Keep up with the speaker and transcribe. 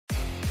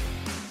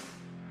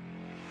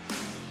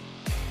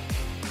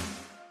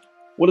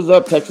What is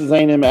up, Texas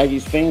A&M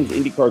Aggies fans?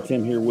 IndyCar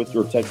Tim here with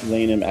your Texas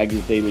A&M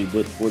Aggies Daily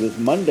Blitz for this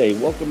Monday.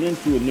 Welcome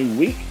into a new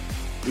week.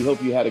 We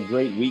hope you had a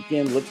great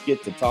weekend. Let's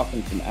get to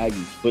talking some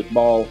Aggies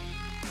football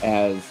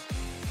as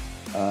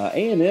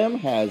A&M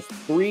has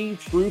three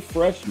true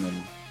freshmen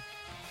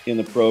in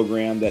the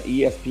program that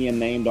ESPN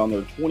named on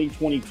their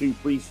 2022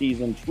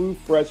 preseason True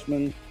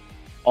Freshman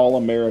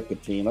All-America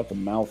team. That's a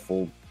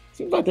mouthful.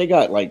 Seems like they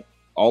got like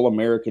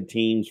All-America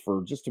teams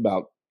for just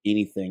about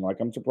anything. Like,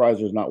 I'm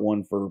surprised there's not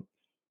one for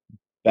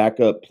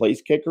backup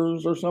place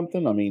kickers or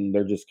something. I mean,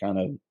 they're just kind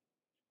of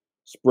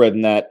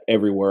spreading that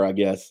everywhere, I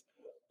guess.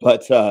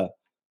 But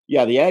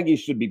yeah, the Aggies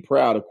should be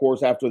proud, of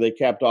course, after they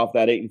capped off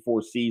that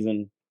 8-4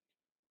 season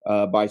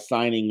by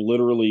signing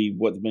literally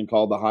what's been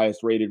called the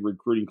highest rated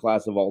recruiting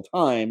class of all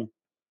time.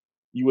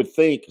 You would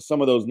think some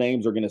of those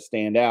names are going to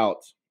stand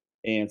out,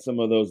 and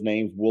some of those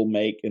names will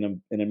make an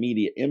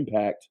immediate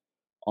impact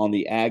on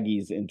the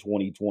Aggies in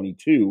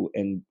 2022,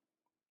 and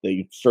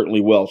they certainly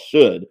well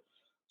should.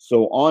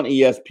 So on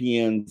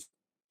ESPN's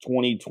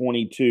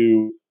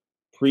 2022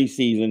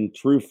 preseason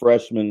True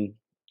Freshman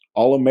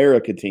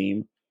All-America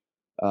team,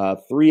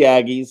 three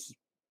Aggies,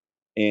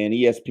 and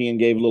ESPN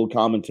gave a little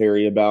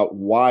commentary about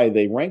why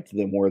they ranked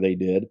them where they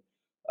did.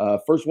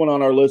 First one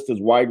on our list is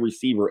wide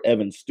receiver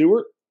Evan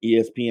Stewart.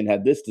 ESPN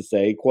had this to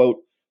say,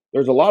 quote,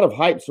 "There's a lot of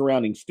hype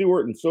surrounding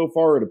Stewart, and so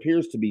far it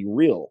appears to be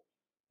real.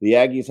 The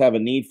Aggies have a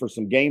need for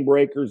some game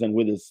breakers, and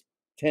with his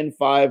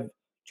 10.5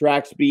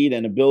 track speed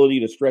and ability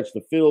to stretch the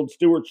field,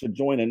 Stewart should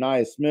join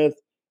Anaya Smith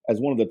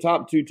as one of the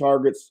top two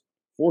targets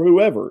for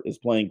whoever is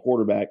playing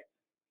quarterback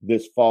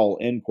this fall,"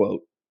 end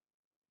quote.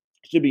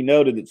 It should be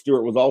noted that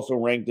Stewart was also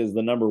ranked as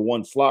the number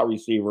one slot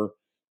receiver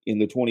in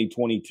the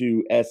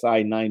 2022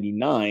 SI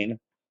 99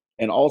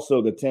 and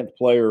also the 10th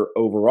player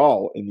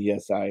overall in the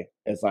SI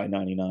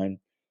 99.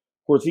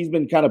 Of course, he's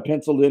been kind of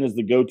penciled in as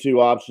the go-to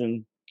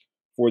option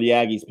for the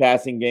Aggies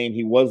passing game.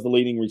 He was the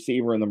leading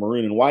receiver in the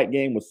maroon and white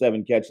game with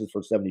 7 catches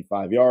for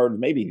 75 yards.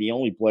 Maybe the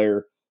only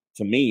player,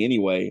 to me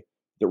anyway,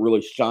 that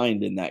really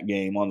shined in that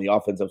game on the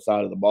offensive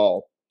side of the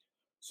ball.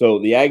 So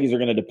the Aggies are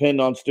going to depend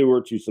on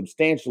Stewart to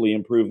substantially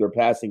improve their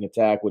passing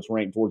attack, which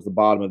ranked towards the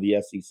bottom of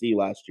the SEC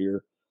last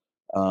year.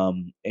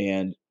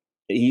 And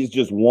he's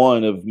just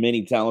one of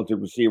many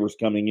talented receivers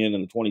coming in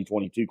the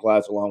 2022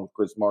 class, along with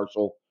Chris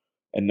Marshall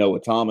and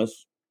Noah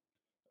Thomas.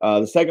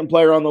 The second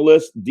player on the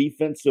list,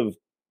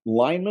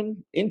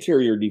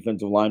 interior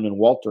defensive lineman,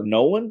 Walter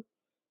Nolan.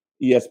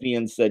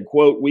 ESPN said,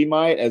 quote, "We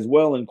might as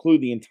well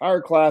include the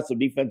entire class of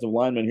defensive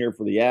linemen here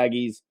for the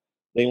Aggies.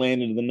 They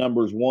landed the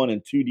numbers 1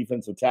 and 2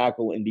 defensive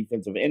tackle and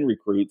defensive end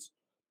recruits,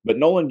 but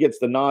Nolan gets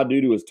the nod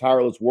due to his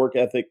tireless work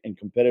ethic and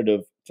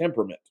competitive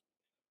temperament.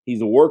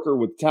 He's a worker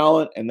with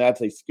talent, and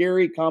that's a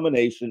scary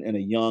combination in a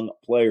young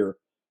player,"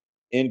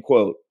 end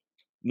quote.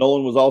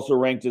 Nolan was also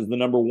ranked as the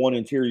number one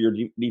interior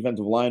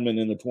defensive lineman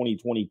in the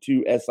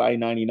 2022 SI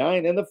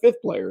 99 and the 5th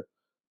player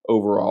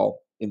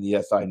overall in the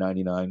SI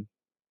 99.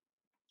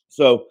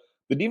 So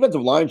the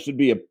defensive line should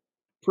be a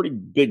pretty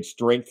big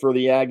strength for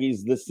the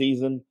Aggies this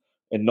season,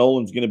 and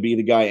Nolan's going to be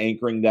the guy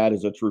anchoring that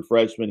as a true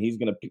freshman. He's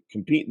going to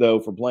compete, though,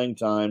 for playing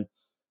time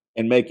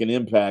and make an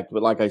impact.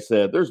 But like I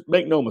said,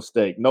 make no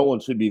mistake, Nolan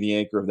should be the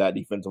anchor of that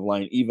defensive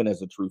line, even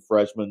as a true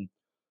freshman.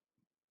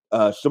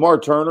 Shamar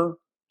Turner,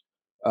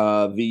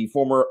 the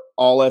former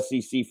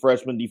All-SEC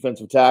freshman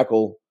defensive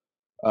tackle,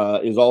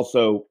 is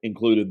also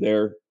included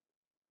there.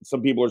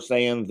 Some people are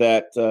saying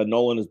that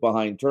Nolan is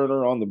behind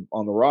Turner on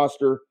the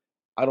roster.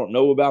 I don't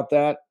know about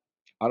that.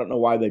 I don't know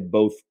why they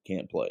both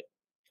can't play.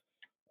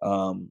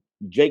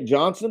 Jake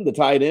Johnson, the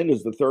tight end,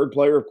 is the third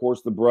player. Of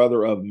course, the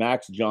brother of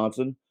Max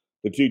Johnson.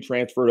 The two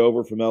transferred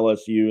over from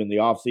LSU in the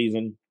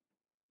offseason.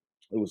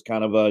 It was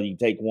kind of you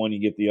take one, you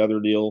get the other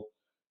deal.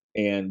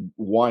 And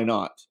why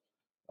not?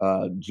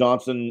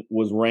 Johnson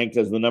was ranked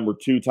as the number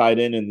 2 tight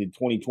end in the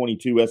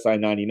 2022 SI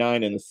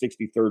 99 and the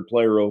 63rd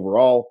player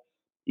overall.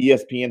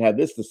 ESPN had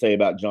this to say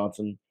about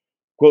Johnson.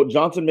 Quote,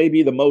 "Johnson may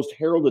be the most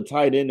heralded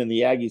tight end in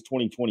the Aggies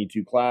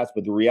 2022 class,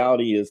 but the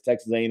reality is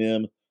Texas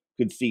A&M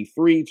could see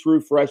 3 true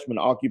freshmen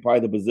occupy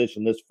the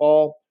position this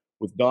fall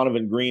with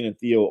Donovan Green and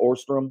Theo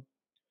Orstrom.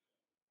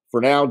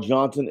 For now,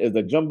 Johnson is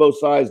a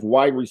jumbo-sized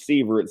wide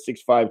receiver at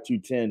 6'5",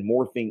 210,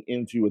 morphing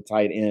into a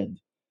tight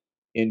end,"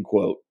 end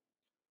quote.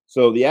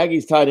 So the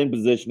Aggies tight end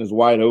position is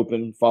wide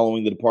open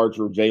following the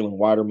departure of Jalen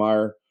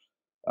Weidermeyer.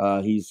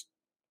 He's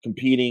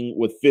competing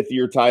with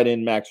 5th-year tight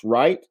end Max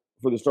Wright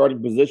for the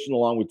starting position,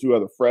 along with 2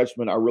 other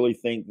freshmen. I really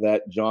think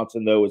that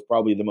Johnson, though, is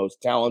probably the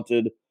most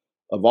talented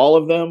of all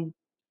of them,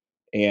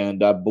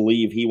 and I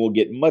believe he will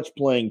get much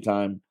playing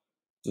time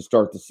to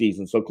start the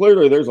season. So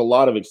clearly there's a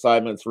lot of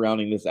excitement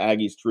surrounding this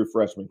Aggies true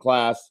freshman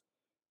class,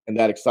 and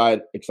that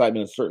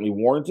excitement is certainly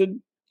warranted.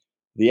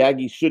 The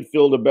Aggies should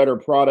field a better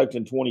product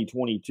in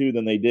 2022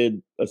 than they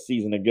did a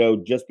season ago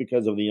just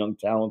because of the young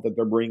talent that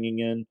they're bringing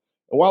in.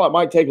 And while it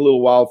might take a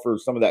little while for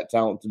some of that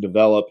talent to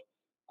develop,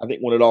 I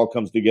think when it all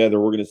comes together,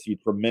 we're going to see a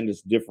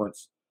tremendous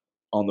difference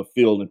on the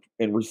field.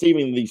 And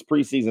receiving these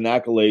preseason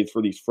accolades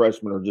for these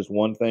freshmen are just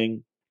one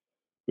thing,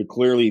 but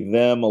clearly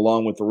them,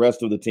 along with the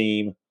rest of the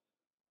team,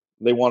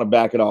 they want to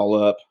back it all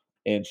up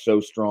and show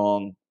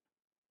strong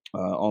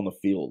on the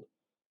field.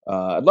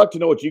 I'd like to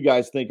know what you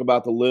guys think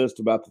about the list,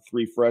 about the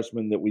 3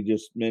 freshmen that we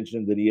just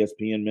mentioned, that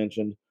ESPN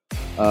mentioned.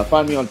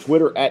 Find me on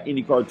Twitter at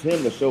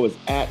IndyCar10. The show is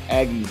at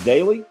Aggies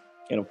Daily.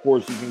 And, of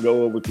course, you can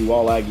go over to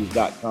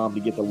allaggies.com to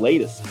get the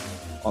latest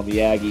on the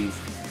Aggies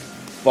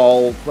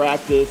fall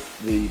practice,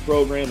 the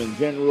program in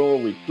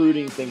general,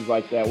 recruiting, things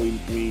like that. We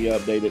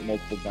update it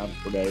multiple times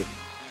per day.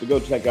 So go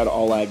check out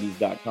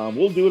allaggies.com.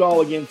 We'll do it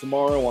all again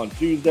tomorrow on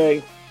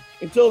Tuesday.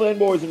 Until then,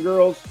 boys and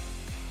girls,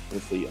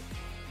 we'll see you.